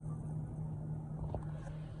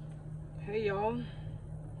Hey y'all,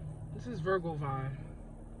 this is Virgo Vine,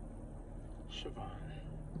 Siobhan,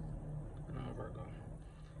 and I'm a Virgo.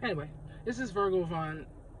 Anyway, this is Virgo Vine,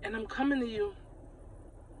 and I'm coming to you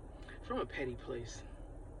from a petty place.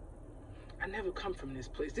 I never come from this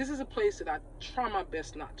place. This is a place that I try my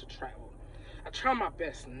best not to travel. I try my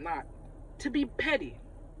best not to be petty,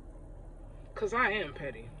 because I am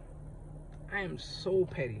petty. I am so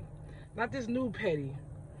petty. Not this new petty.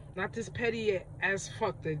 Not this petty as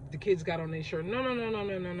fuck that the kids got on their shirt. No.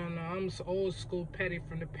 I'm old school petty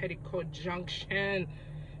from the Petticoat Junction.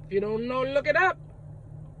 If you don't know, look it up.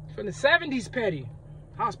 From the 70s petty.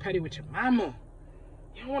 I was petty with your mama.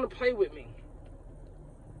 You don't want to play with me.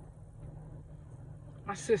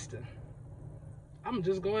 My sister. I'm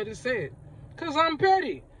just going to say it. Because I'm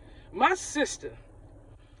petty. My sister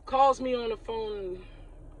calls me on the phone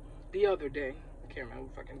the other day. I can't remember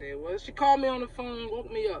what fucking day it was. She called me on the phone,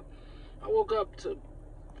 woke me up. I woke up to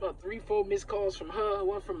about 3-4 missed calls from her,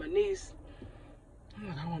 one from my niece. I'm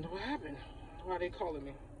like, I wonder what happened. Why are they calling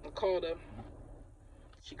me? I called her.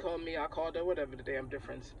 She called me, I called her, whatever the damn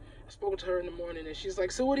difference. I spoke to her in the morning and she's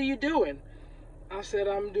like, so what are you doing? I said,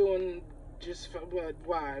 I'm doing just, what,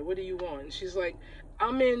 why? What do you want? And she's like,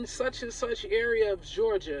 I'm in such and such area of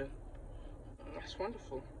Georgia. That's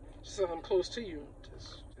wonderful. She said, I'm close to you.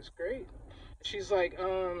 That's great. She's like,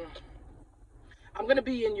 I'm going to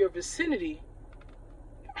be in your vicinity.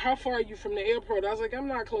 How far are you from the airport? I was like, I'm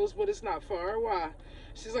not close, but it's not far. Why?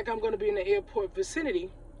 She's like, I'm going to be in the airport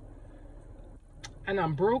vicinity. And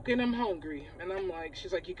I'm broke and I'm hungry. And I'm like,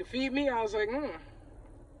 she's like, you can feed me? I was like,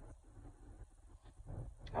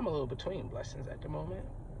 I'm a little between blessings at the moment.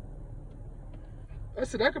 I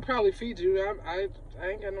said, I could probably feed you. I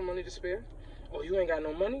ain't got no money to spare. Oh, you ain't got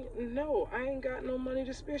no money? No, I ain't got no money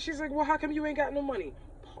to spare. She's like, well, how come you ain't got no money?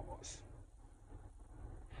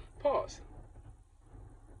 Pause.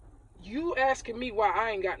 You asking me why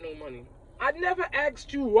I ain't got no money. I never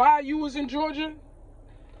asked you why you was in Georgia.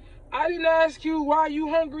 I didn't ask you why you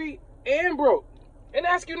hungry and broke. I didn't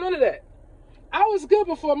ask you none of that. I was good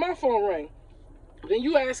before my phone rang. Then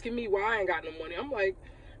you asking me why I ain't got no money. I'm like,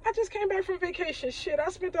 I just came back from vacation. Shit, I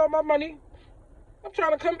spent all my money. I'm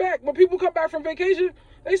trying to come back. When people come back from vacation,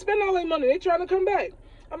 they spend all their money. They trying to come back.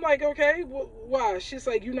 I'm like, okay, why? She's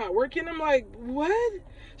like, you not working? I'm like, what?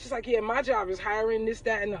 She's like, yeah, my job is hiring this,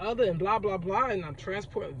 that, and the other, and blah, blah, blah, and I'm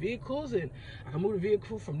transporting vehicles, and I can move the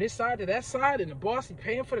vehicle from this side to that side, and the boss is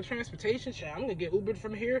paying for the transportation. Shit, I'm going to get Ubered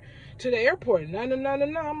from here to the airport. No.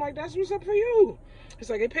 I'm like, that's what's up for you.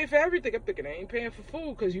 It's like, they pay for everything. I'm thinking, they ain't paying for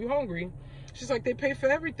food because you hungry. She's like, they pay for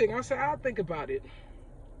everything. I said, I'll think about it.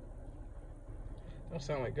 Don't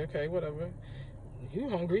sound like, okay, whatever. You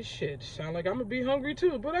hungry? Shit. Sound like I'm going to be hungry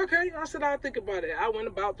too. But okay. I said, I'll think about it. I went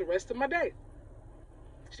about the rest of my day.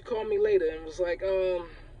 She called me later and was like, you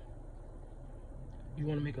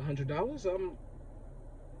want to make $100?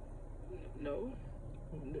 No.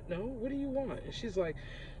 What do you want? And she's like,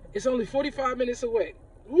 it's only 45 minutes away.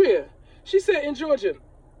 Where? She said, in Georgia.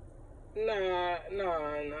 Nah.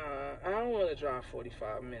 I don't want to drive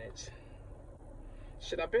 45 minutes.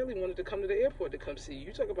 Shit, I barely wanted to come to the airport to come see you.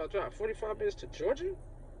 You talk about drive 45 minutes to Georgia?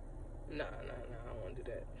 Nah, I don't want to do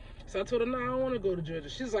that. So I told her, I don't want to go to Georgia.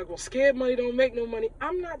 She's like, well, scared money don't make no money.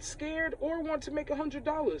 I'm not scared or want to make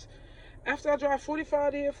 $100. After I drive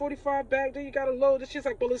 45 there, 45 back, then you got to load. And she's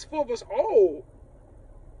like, well, it's 4 of us. Oh,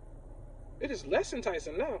 it is less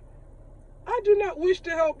enticing now. I do not wish to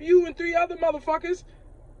help you and 3 other motherfuckers.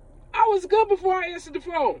 I was good before I answered the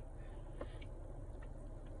phone.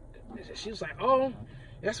 She was like, oh,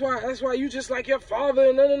 that's why you just like your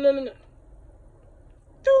father. No.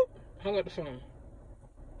 Doop. Hung up the phone.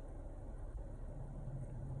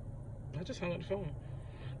 I just hung up the phone.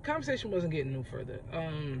 Conversation wasn't getting no further.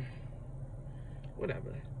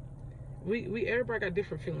 Whatever. We everybody got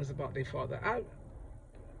different feelings about their father.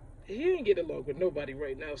 He ain't get along with nobody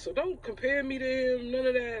right now, so don't compare me to him. None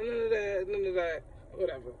of that.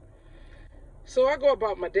 Whatever. So I go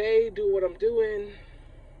about my day, do what I'm doing.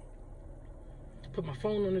 Put my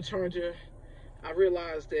phone on the charger. I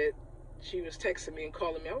realized that she was texting me and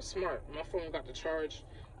calling me. I was smart. My phone got the charge.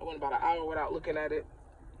 I went about an hour without looking at it.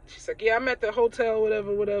 She's like, yeah, I'm at the hotel,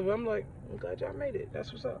 whatever. I'm like, I'm glad y'all made it.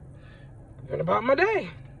 That's what's up. Went about my day.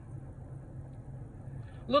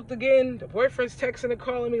 Looked again. The boyfriend's texting and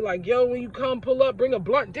calling me like, yo, when you come, pull up, bring a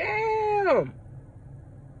blunt. Damn.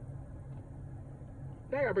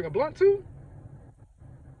 Now I gotta bring a blunt too?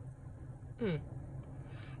 I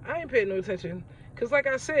ain't paying no attention. Because like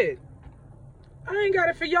I said, I ain't got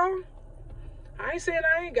it for y'all. I ain't saying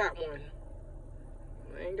I ain't got one.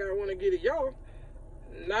 I ain't got one to get it y'all.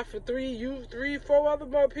 Not for 3, 4 other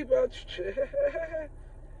more people.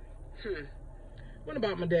 Went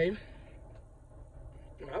about my day.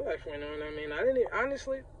 My life went on. I mean, I didn't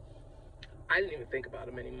even think about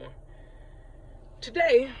him anymore.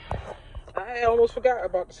 Today, I almost forgot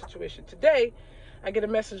about the situation. Today, I get a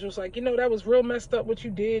message. It was like, that was real messed up what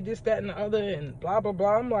you did, this, that, and the other, and blah, blah,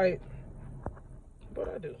 blah. I'm like,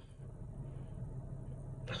 what'd I do?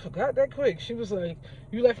 I forgot that quick. She was like,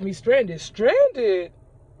 you left me stranded. Stranded?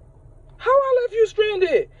 How I left you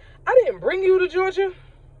stranded? I didn't bring you to Georgia.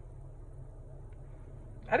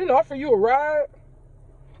 I didn't offer you a ride.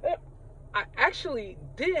 I actually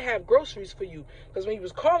did have groceries for you, because when you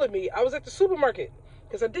was calling me, I was at the supermarket,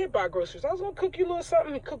 because I did buy groceries. I was going to cook you a little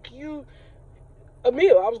something and cook you a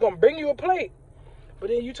meal. I was going to bring you a plate. But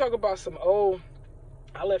then you talk about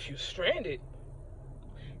I left you stranded.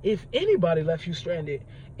 If anybody left you stranded,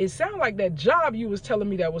 it sounded like that job you was telling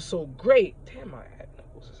me that was so great. Damn, my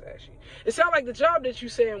nose is ashy. It sounded like the job that you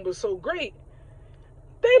saying was so great,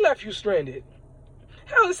 they left you stranded.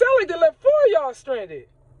 Hell, it sounded like they left 4 of y'all stranded.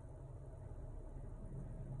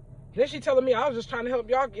 Then she telling me I was just trying to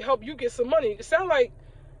help you get some money. It sounded like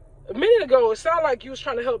a minute ago, it sounded like you was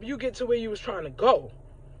trying to help you get to where you was trying to go.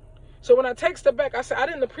 So when I text her back, I said I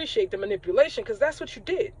didn't appreciate the manipulation, because that's what you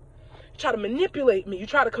did. You try to manipulate me. You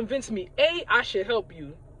try to convince me, I should help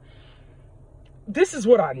you. This is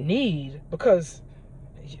what I need, because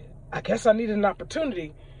I guess I needed an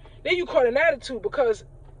opportunity. Then you caught an attitude, because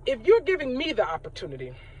if you're giving me the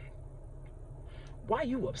opportunity, why are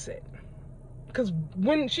you upset? Because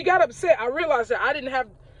when she got upset, I realized that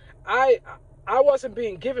I wasn't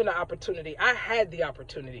being given the opportunity. I had the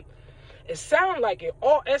opportunity. It sounded like, in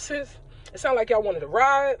all essence, it sounded like y'all wanted to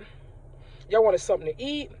ride. Y'all wanted something to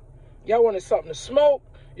eat. Y'all wanted something to smoke.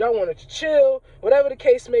 Y'all wanted to chill. Whatever the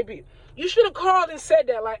case may be. You should have called and said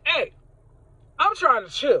that, like, hey, I'm trying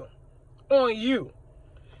to chill on you.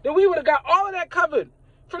 Then we would have got all of that covered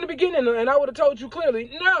from the beginning, and I would have told you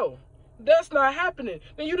clearly, no, that's not happening.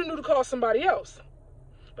 Then you didn't need to call somebody else.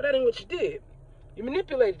 But that ain't what you did. You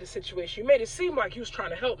manipulated the situation. You made it seem like you was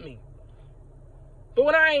trying to help me. But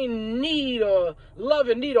when I ain't need or love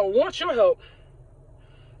and need or want your help,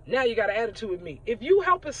 now you got an attitude with me. If you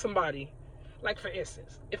helping somebody, like for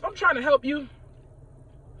instance, if I'm trying to help you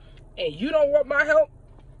and you don't want my help,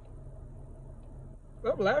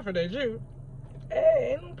 I'm laughing at you.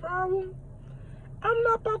 Hey, ain't no problem. I'm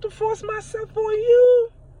not about to force myself on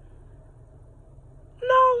you.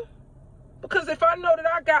 No. Because if I know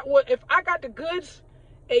that if I got the goods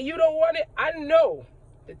and you don't want it, I know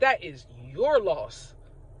that is your loss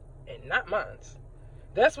and not mine.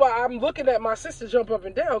 That's why I'm looking at my sister jump up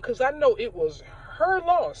and down, because I know it was her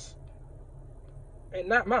loss and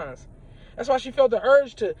not mine. That's why she felt the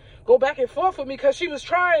urge to go back and forth with me, because she was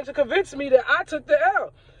trying to convince me that I took the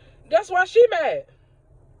L. That's why she mad.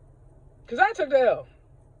 Because I took the L.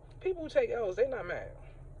 People who take L's, they not mad.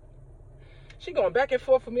 She going back and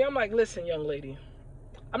forth with me. I'm like, listen, young lady,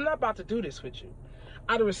 I'm not about to do this with you.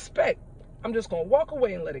 Out of respect, I'm just going to walk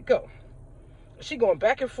away and let it go. She going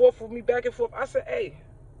back and forth with me, back and forth. I said, hey,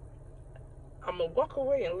 I'm going to walk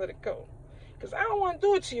away and let it go, because I don't want to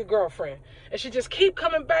do it to your girlfriend. And she just keep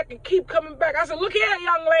coming back and keep coming back. I said, look here,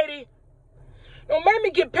 young lady. Don't make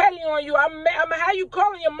me get petty on you. I'm going to have you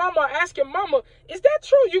calling your mama, ask your mama, is that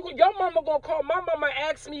true? Your mama going to call my mama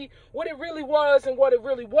and ask me what it really was and what it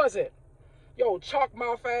really wasn't. Yo, chalk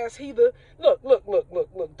mouth ass heather. Look.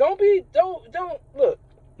 Don't look.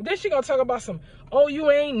 Then she gonna talk about some, oh,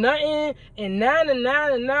 you ain't nothing, and 9 and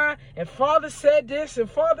 9 and 9, and father said this, and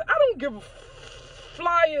father, I don't give a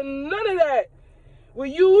flying none of that. Will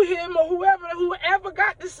you, him, or whoever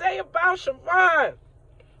got to say about Siobhan?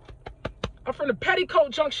 I'm from the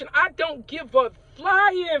Petticoat Junction. I don't give a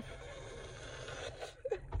flying.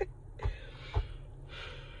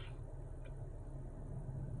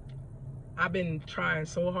 I've been trying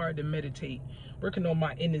so hard to meditate, working on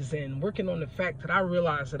my inner zen, working on the fact that I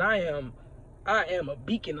realize that I am a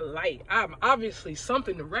beacon of light. I'm obviously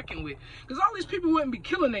something to reckon with, because all these people wouldn't be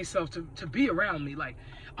killing themselves to be around me. Like,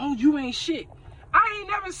 oh, you ain't shit. I ain't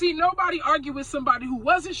never seen nobody argue with somebody who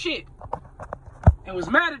wasn't shit and was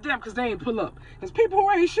mad at them because they ain't pull up. Because people who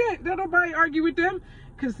ain't shit, don't nobody argue with them,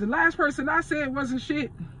 because the last person I said wasn't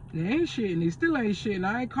shit, they ain't shit, and they still ain't shit, and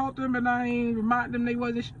I ain't caught them, and I ain't remind them they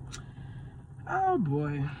wasn't shit. Oh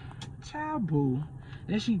boy, child boo.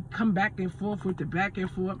 Then she come back and forth with the back and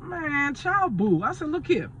forth. Man, child boo. I said, look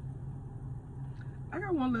here. I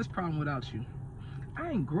got one less problem without you.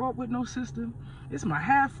 I ain't grow up with no sister. It's my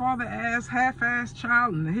half-father ass, half-ass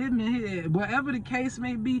child, and him and his, whatever the case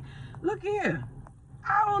may be. Look here.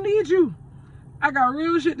 I don't need you. I got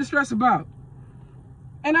real shit to stress about.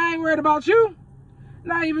 And I ain't worried about you.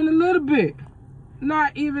 Not even a little bit.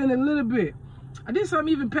 Not even a little bit. I did something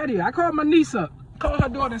even pettier. I called my niece up, called her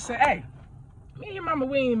daughter and said, hey, me and your mama,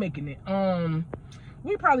 we ain't making it.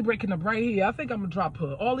 We probably breaking up right here. I think I'm gonna drop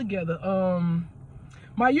her all together.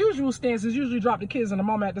 My usual stance is usually drop the kids and the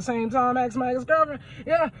mama at the same time. Ask my ex-girlfriend.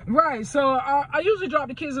 Yeah, right. So I usually drop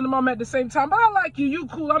the kids and the mama at the same time. But I like you. You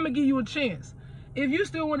cool. I'm gonna give you a chance. If you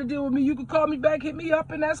still want to deal with me, you can call me back, hit me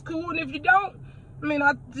up, and that's cool. And if you don't, I mean,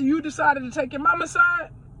 you decided to take your mama's side,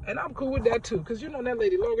 and I'm cool with that too, because you know that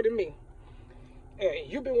lady longer than me. Hey,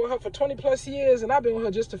 you've been with her for 20 plus years, and I've been with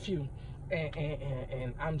her just a few.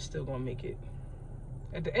 And I'm still gonna make it.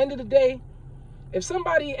 At the end of the day, if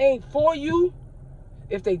somebody ain't for you,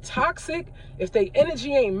 if they toxic, if they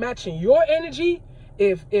energy ain't matching your energy,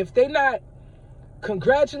 if they not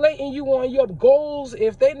congratulating you on your goals,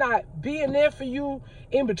 if they not being there for you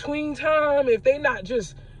in between time, if they not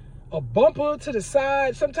just a bumper to the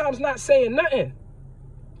side, sometimes not saying nothing,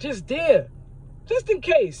 just there, just in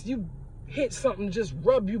case you hit something, just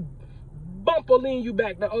rub you, bumper, lean you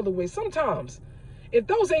back the other way. Sometimes, if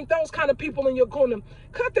those ain't those kind of people in your corner,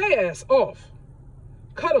 cut their ass off.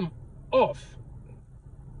 Cut them off.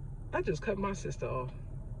 I just cut my sister off.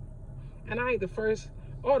 And I ain't the first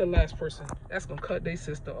or the last person that's gonna cut their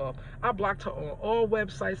sister off. I blocked her on all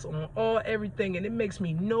websites, on all everything, and it makes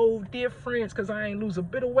me no difference because I ain't lose a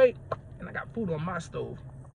bit of weight and I got food on my stove.